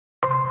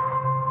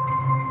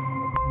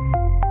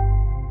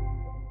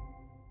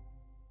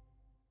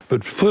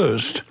But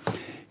first,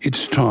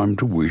 it's time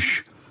to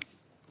wish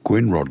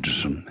Gwen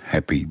Rogerson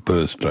happy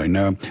birthday.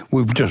 Now,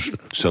 we've just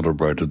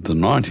celebrated the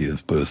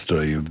 90th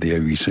birthday of the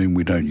ABC, and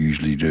we don't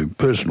usually do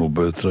personal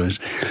birthdays,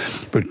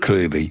 but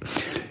clearly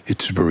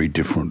it's very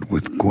different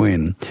with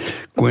Gwen.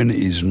 Gwen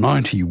is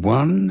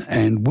 91,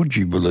 and would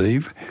you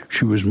believe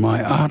she was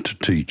my art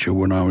teacher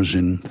when I was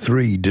in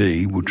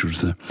 3D, which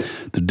was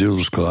the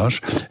Dills class,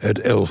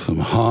 at Eltham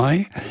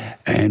High,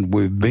 and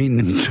we've been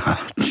in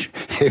touch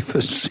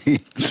ever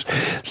since.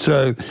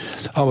 So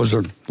I was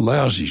a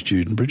lousy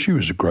student, but she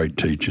was a great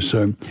teacher.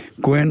 So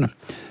Gwen,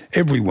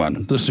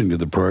 everyone listening to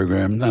the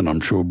program, and I'm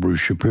sure Bruce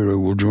Shapiro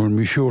will join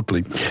me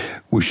shortly,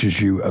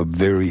 wishes you a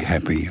very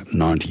happy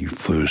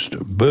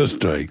 91st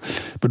birthday.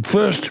 But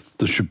first,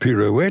 the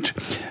Shapiroette,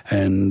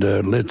 and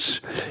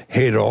let's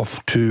head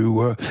off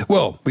to,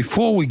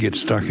 before we get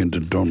stuck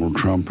into Donald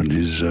Trump and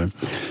his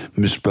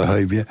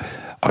misbehaviour,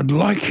 I'd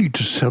like you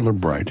to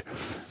celebrate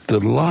the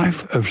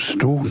life of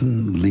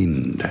Staunton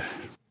Lind.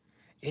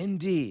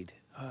 Indeed.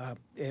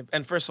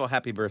 And first of all,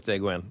 happy birthday,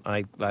 Gwen.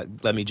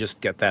 Let me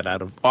just get that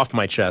off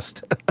my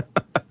chest.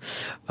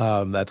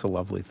 That's a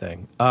lovely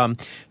thing.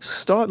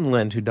 Staunton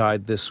Lind, who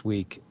died this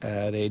week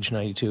at age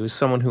 92, is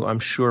someone who I'm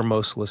sure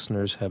most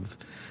listeners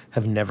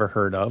have never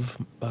heard of.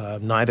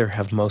 Neither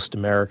have most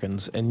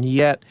Americans, and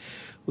yet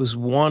was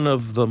one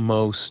of the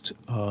most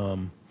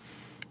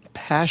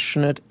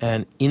passionate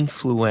and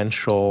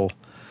influential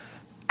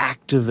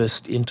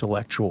activist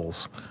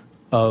intellectuals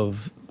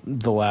of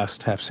the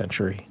last half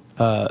century.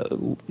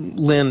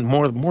 Lind,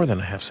 more than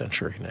a half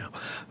century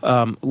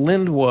now.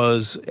 Lind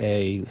was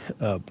a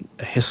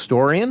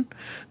historian,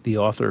 the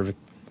author of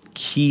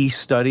key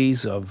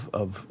studies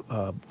of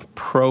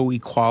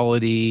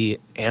pro-equality,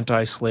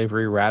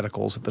 anti-slavery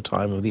radicals at the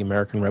time of the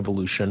American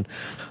Revolution.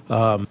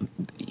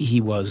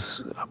 He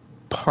was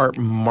part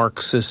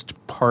Marxist,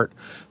 part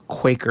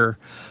Quaker,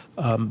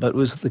 but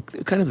was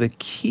the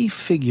key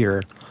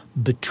figure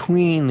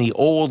between the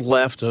old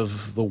left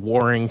of the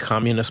warring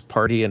Communist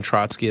Party and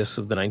Trotskyists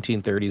of the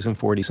 1930s and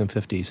 40s and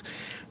 50s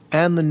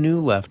and the new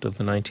left of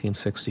the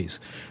 1960s.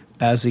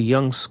 As a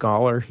young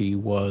scholar, he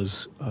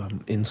was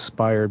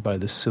inspired by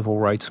the civil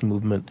rights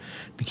movement,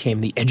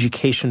 became the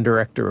education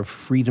director of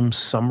Freedom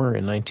Summer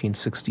in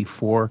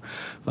 1964,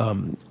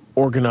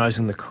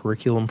 organizing the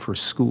curriculum for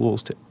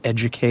schools to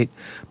educate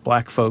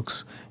black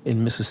folks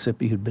in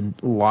Mississippi who'd been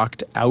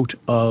locked out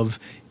of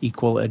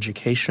equal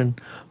education.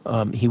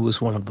 He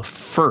was one of the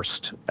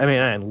first,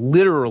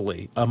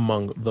 literally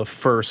among the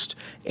first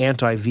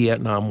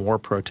anti-Vietnam War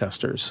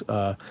protesters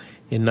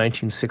in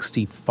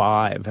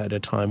 1965, at a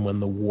time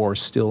when the war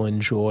still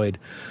enjoyed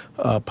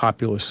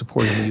popular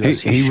support in the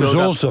U.S. He was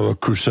also a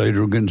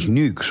crusader against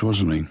nukes,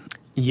 wasn't he?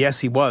 Yes,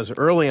 he was.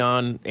 Early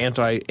on,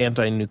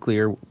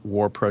 anti-nuclear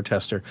war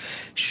protester.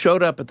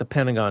 Showed up at the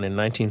Pentagon in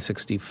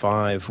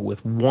 1965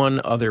 with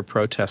one other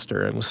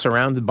protester and was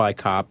surrounded by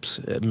cops,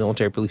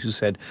 military police, who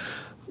said,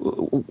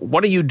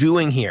 "What are you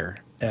doing here?"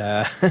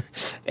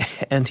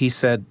 And he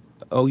said,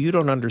 "Oh, you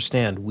don't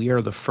understand. We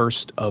are the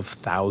first of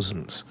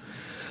thousands."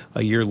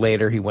 A year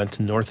later, he went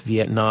to North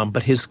Vietnam,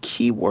 but his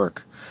key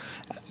work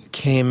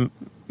came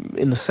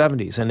in the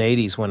 70s and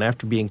 80s, when,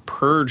 after being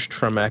purged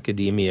from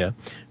academia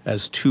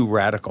as too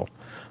radical,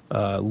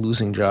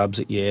 losing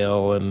jobs at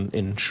Yale and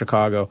in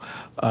Chicago,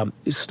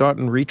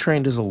 Staunton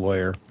retrained as a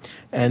lawyer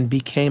and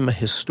became a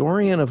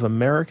historian of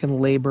American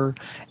labor,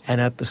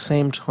 and at the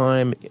same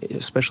time,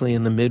 especially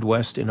in the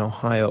Midwest in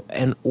Ohio,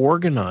 an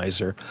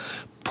organizer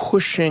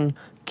pushing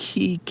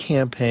key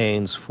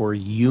campaigns for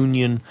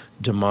union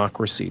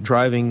democracy,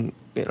 driving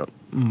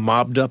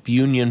mobbed-up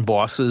union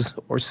bosses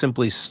or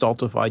simply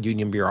stultified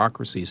union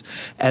bureaucracies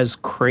as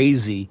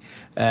crazy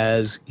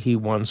as he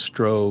once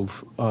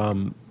drove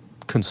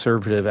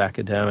conservative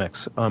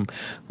academics.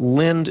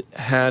 Lind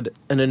had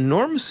an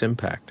enormous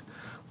impact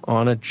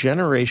on a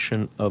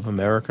generation of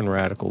American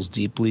radicals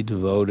deeply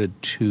devoted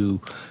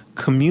to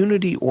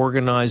community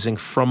organizing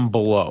from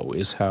below,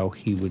 is how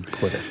he would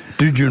put it.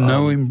 Did you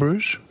know him,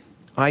 Bruce?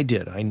 I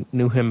did. I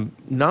knew him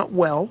not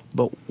well,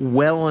 but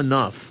well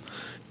enough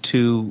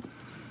to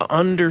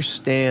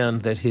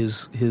understand that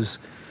his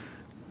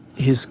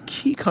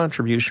key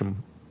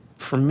contribution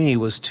for me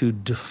was to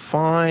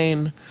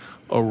define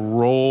a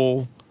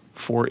role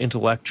for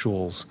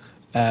intellectuals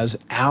as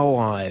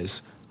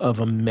allies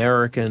of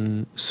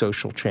American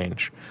social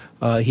change.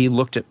 He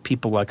looked at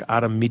people like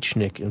Adam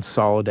Michnik in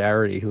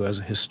Solidarity, who as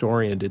a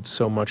historian did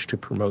so much to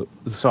promote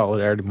the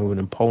Solidarity movement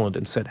in Poland,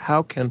 and said,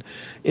 how can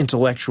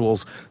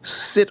intellectuals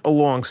sit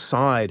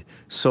alongside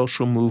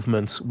social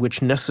movements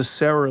which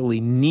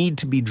necessarily need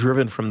to be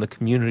driven from the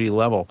community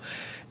level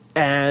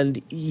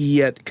and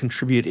yet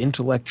contribute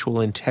intellectual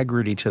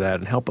integrity to that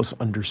and help us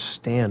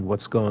understand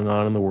what's going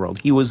on in the world?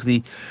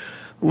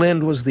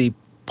 Lind was the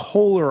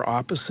polar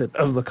opposite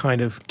of the kind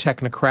of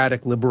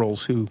technocratic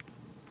liberals who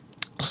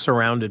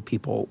surrounded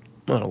people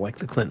like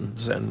the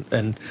Clintons and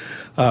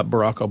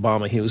Barack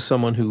Obama. He was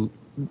someone who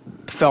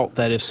felt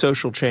that if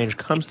social change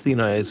comes to the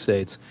United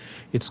States,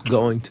 it's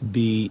going to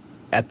be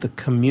at the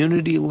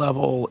community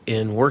level,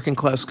 in working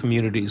class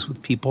communities,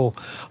 with people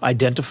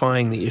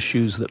identifying the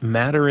issues that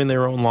matter in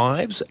their own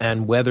lives,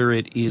 and whether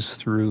it is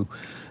through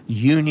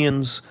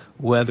unions,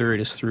 whether it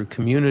is through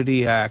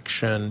community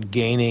action,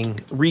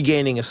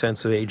 regaining a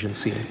sense of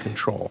agency and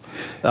control.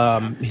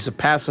 He's a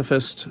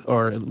pacifist,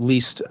 or at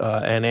least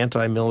an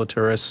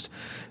anti-militarist,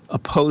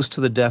 opposed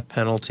to the death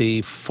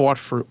penalty, fought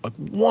for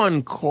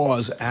one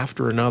cause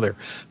after another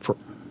for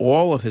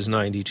all of his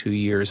 92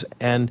 years,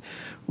 and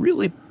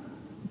really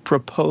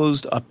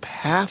proposed a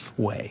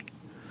pathway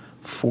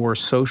for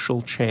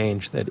social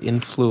change that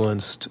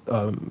influenced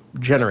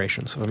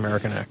generations of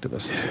American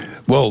activists.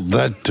 Well,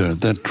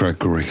 that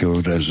track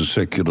record as a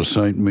secular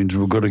saint means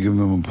we've got to give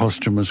him a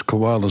posthumous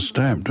koala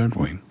stamp, don't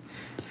we?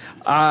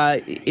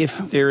 If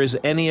there is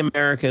any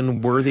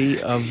American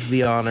worthy of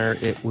the honor,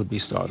 it would be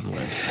Staughton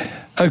Lynd.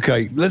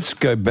 Okay, let's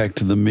go back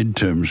to the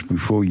midterms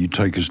before you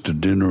take us to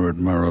dinner at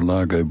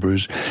Mar-a-Lago,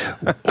 Bruce.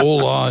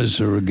 All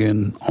eyes are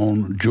again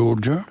on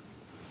Georgia.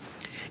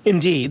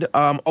 Indeed,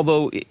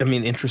 although, I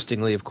mean,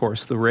 interestingly, of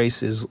course, the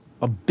race is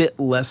a bit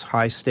less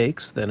high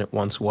stakes than it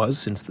once was,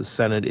 since the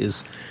Senate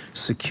is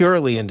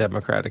securely in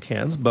Democratic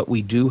hands. But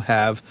we do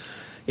have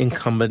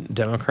incumbent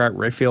Democrat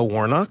Raphael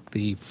Warnock,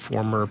 the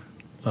former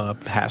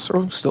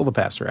pastor, still the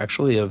pastor,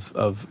 actually,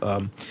 of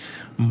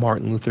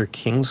Martin Luther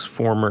King's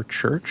former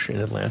church in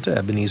Atlanta,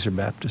 Ebenezer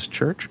Baptist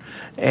Church,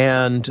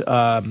 and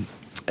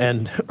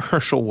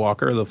Herschel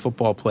Walker, the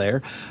football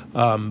player,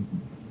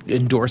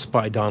 endorsed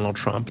by Donald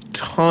Trump.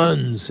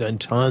 Tons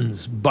and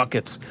tons,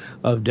 buckets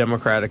of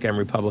Democratic and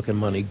Republican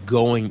money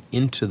going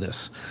into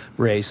this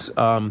race.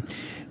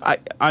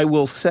 I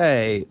will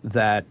say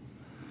that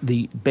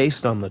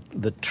based on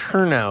the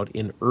turnout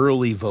in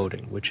early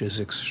voting, which is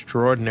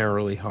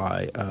extraordinarily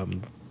high, a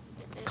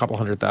couple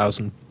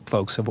 100,000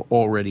 folks have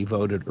already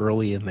voted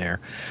early in there.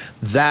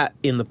 That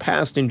in the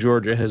past in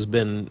Georgia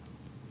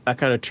that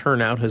kind of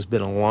turnout has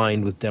been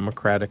aligned with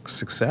Democratic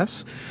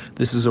success.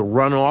 This is a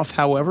runoff,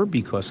 however,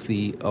 because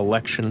the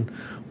election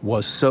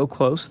was so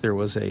close. There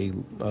was a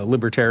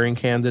libertarian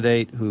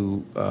candidate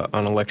who,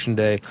 on Election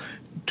Day,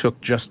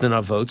 took just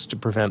enough votes to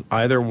prevent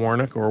either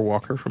Warnock or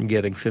Walker from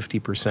getting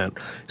 50%.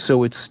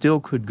 So it still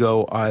could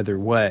go either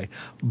way.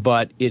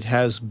 But it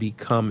has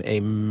become a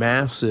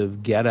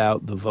massive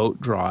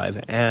get-out-the-vote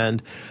drive.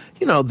 And,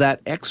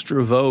 that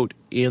extra vote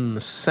in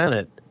the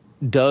Senate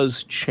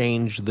does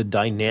change the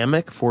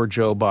dynamic for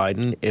Joe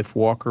Biden. If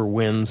Walker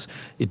wins,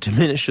 it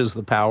diminishes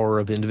the power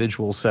of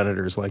individual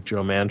senators like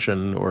Joe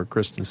Manchin or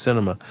Kyrsten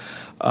Sinema,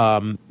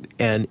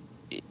 and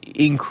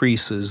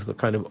increases the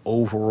kind of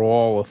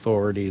overall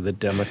authority that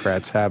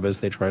Democrats have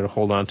as they try to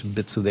hold on to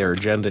bits of their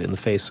agenda in the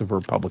face of a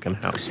Republican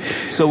House.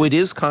 So it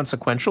is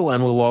consequential,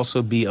 and will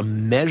also be a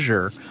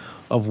measure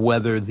of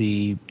whether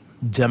the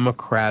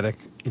Democratic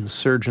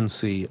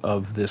insurgency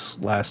of this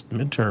last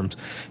midterms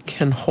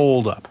can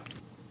hold up.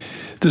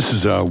 This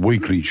is our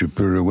weekly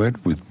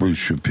Shapiroette with Bruce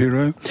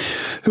Shapiro,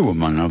 who,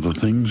 among other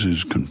things,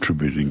 is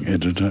contributing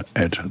editor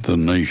at The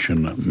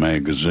Nation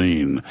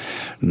magazine.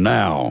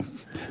 Now,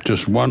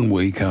 just 1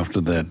 week after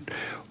that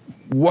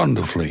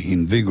wonderfully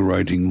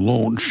invigorating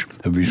launch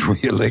of his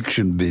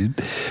re-election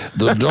bid,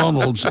 the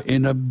Donalds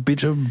in a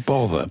bit of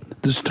bother,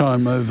 this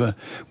time over,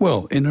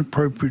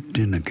 inappropriate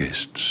dinner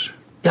guests.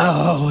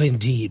 Oh,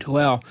 indeed.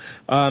 Well,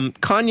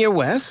 Kanye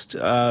West,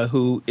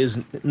 who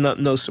is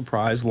no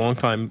surprise,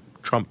 longtime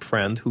Trump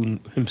friend, who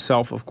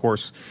himself, of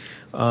course,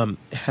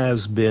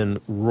 has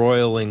been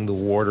roiling the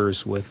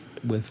waters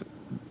with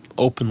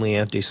openly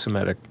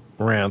anti-Semitic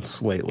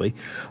rants lately,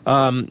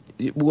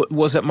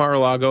 was at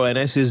Mar-a-Lago, and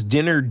as his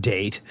dinner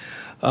date,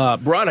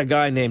 brought a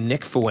guy named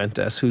Nick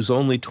Fuentes, who's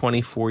only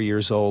 24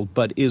 years old,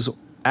 but is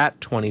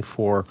at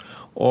 24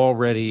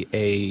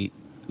 already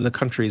the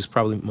country's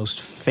probably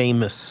most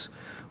famous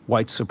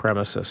white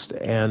supremacist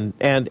and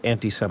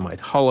anti-Semite,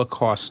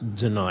 Holocaust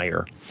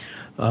denier.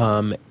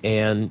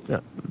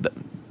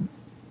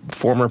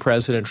 Former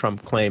President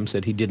Trump claims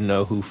that he didn't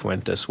know who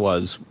Fuentes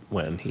was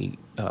when he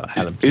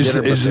had him to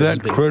dinner. Is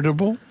that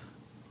credible?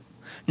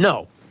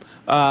 No.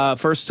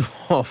 First of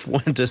all,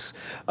 Fuentes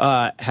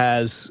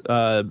has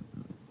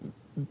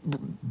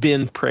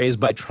been praised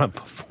by Trump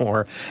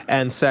before.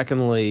 And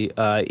secondly,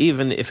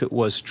 even if it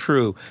was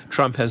true,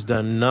 Trump has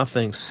done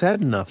nothing,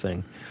 said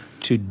nothing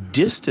to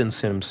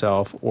distance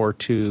himself or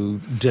to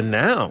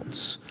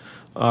denounce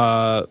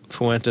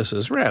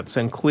Fuentes' rants.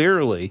 And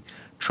clearly,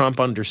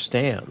 Trump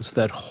understands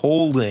that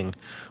holding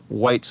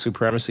white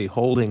supremacy,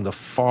 holding the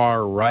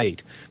far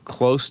right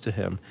close to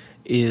him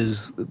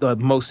is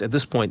at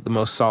this point, the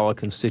most solid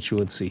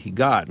constituency he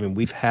got. I mean,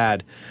 we've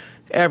had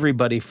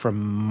everybody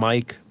from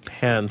Mike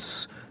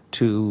Pence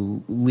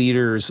to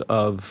leaders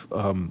of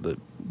the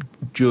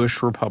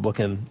Jewish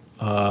Republican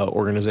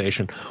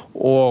organization,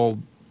 all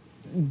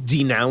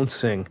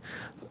denouncing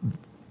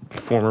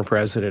former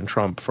President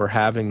Trump for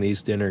having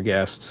these dinner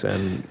guests,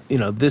 and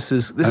this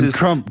is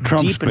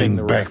Trump's been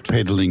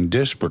backpedaling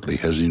desperately,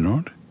 has he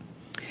not?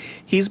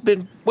 He's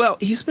been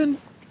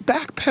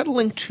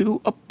backpedaling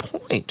to a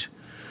point,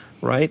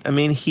 right? I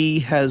mean, he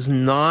has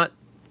not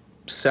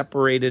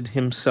separated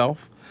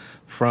himself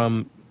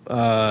from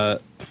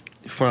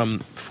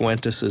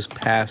Fuentes'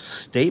 past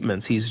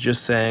statements. He's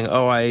just saying,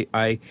 "Oh,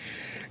 I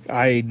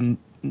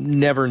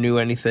never knew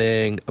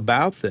anything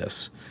about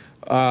this,"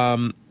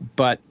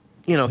 but.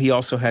 He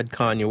also had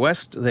Kanye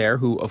West there,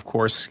 who, of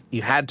course,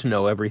 you had to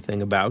know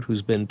everything about,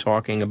 who's been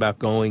talking about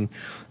going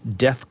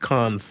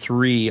DEFCON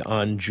 3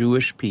 on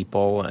Jewish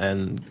people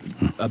and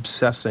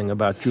obsessing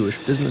about Jewish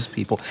business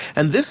people.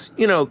 And this,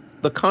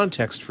 the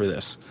context for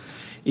this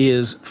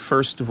is,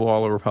 first of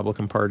all, a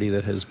Republican Party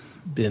that has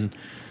been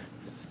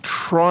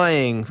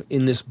trying,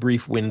 in this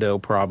brief window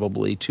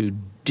probably, to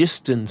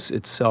distance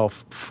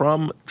itself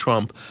from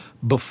Trump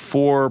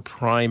before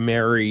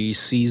primary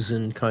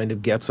season kind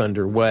of gets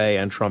underway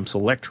and Trump's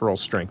electoral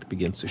strength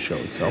begins to show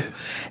itself.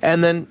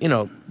 And then,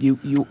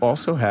 you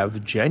also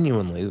have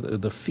genuinely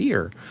the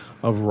fear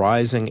of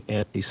rising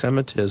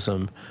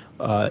anti-Semitism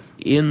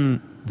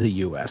in the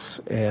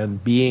U.S.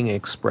 and being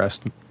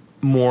expressed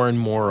more and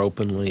more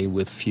openly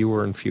with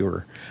fewer and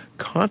fewer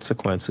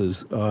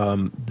consequences.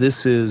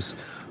 This is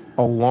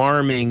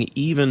alarming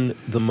even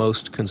the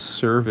most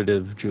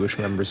conservative Jewish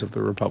members of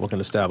the Republican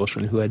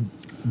establishment who had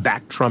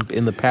backed Trump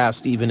in the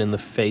past, even in the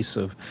face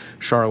of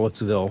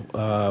Charlottesville.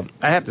 I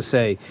have to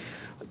say,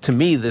 to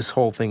me, this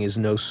whole thing is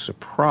no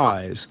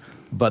surprise,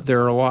 but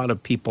there are a lot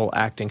of people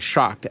acting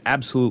shocked,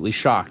 absolutely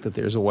shocked, that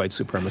there's a white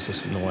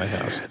supremacist in the White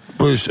House.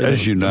 Bruce,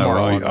 as you know,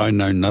 I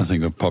know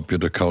nothing of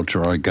popular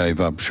culture. I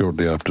gave up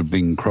shortly after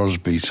Bing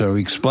Crosby. So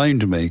explain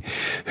to me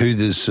who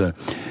this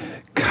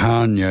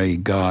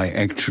Kanye guy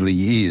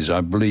actually is.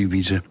 I believe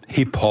he's a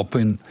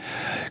hip-hopping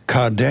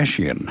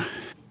Kardashian.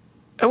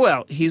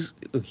 Well, he's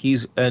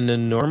an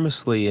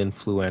enormously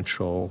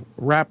influential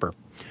rapper,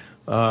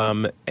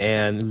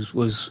 and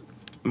was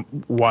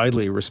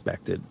widely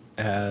respected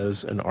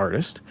as an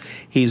artist.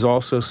 He's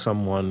also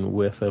someone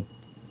with a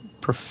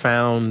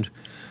profound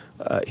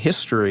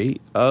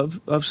history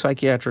of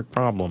psychiatric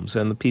problems,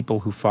 and the people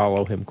who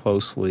follow him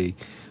closely,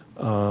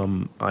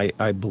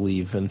 I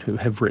believe, and who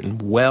have written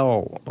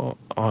well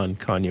on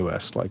Kanye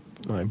West, like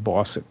my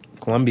boss at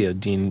Columbia,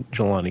 Dean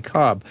Jelani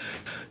Cobb,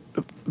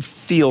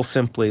 feel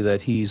simply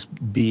that he's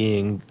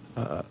being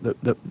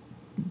the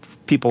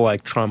people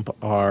like Trump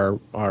are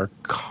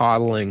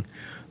coddling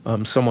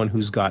someone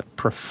who's got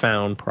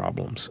profound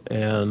problems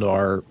and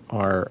are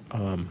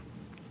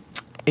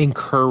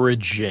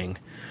encouraging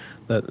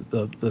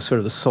the sort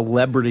of the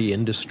celebrity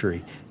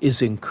industry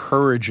is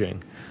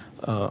encouraging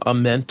a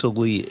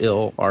mentally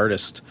ill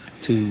artist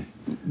to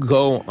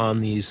go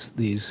on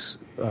these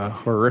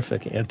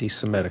horrific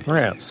anti-Semitic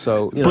rants.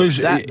 So, Bruce,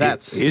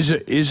 that's is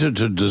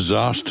it a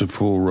disaster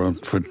for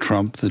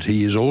Trump that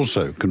he has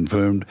also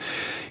confirmed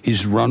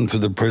his run for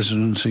the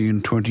presidency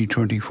in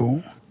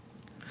 2024?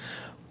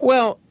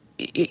 Well,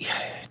 it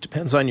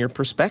depends on your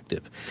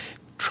perspective.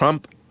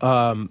 Trump,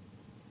 I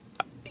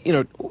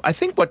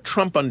think what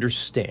Trump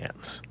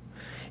understands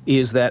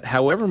is that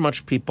however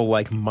much people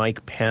like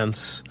Mike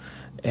Pence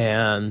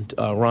and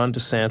Ron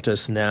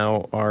DeSantis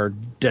now are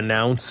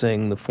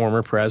denouncing the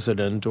former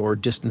president or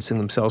distancing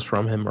themselves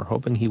from him or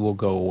hoping he will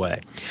go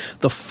away,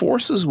 the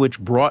forces which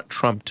brought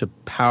Trump to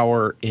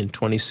power in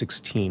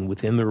 2016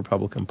 within the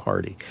Republican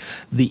Party,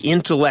 the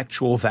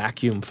intellectual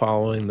vacuum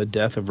following the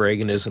death of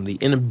Reaganism, the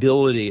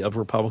inability of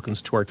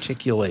Republicans to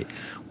articulate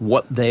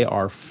what they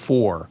are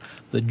for,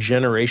 the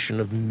generation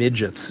of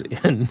midgets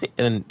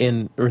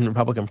in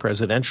Republican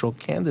presidential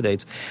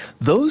candidates,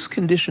 those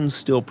conditions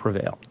still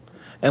prevail.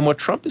 And what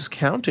Trump is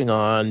counting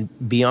on,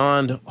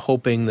 beyond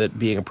hoping that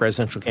being a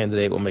presidential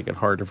candidate will make it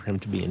harder for him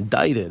to be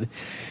indicted,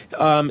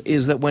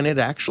 is that when it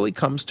actually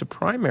comes to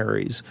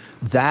primaries,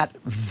 that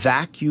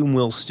vacuum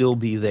will still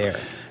be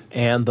there.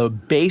 And the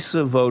base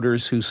of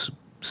voters who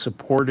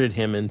supported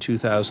him in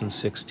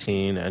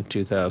 2016 and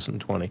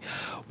 2020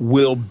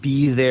 will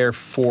be there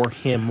for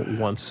him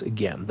once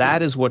again.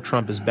 That is what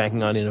Trump is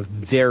banking on in a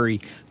very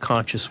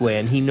conscious way,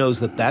 and he knows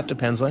that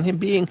depends on him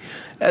being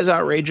as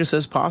outrageous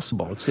as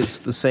possible. It's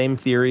the same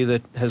theory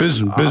that has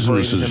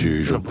business as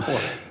usual.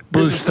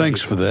 Bruce,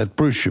 thanks for that.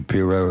 Bruce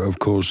Shapiro, of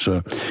course,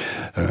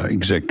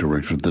 Exec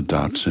Director of the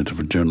Dart Center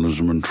for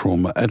Journalism and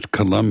Trauma at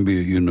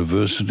Columbia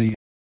University.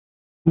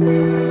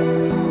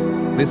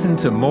 Listen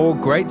to more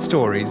great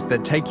stories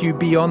that take you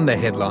beyond the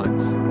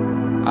headlines.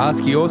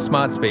 Ask your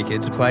smart speaker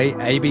to play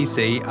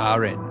ABC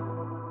RN.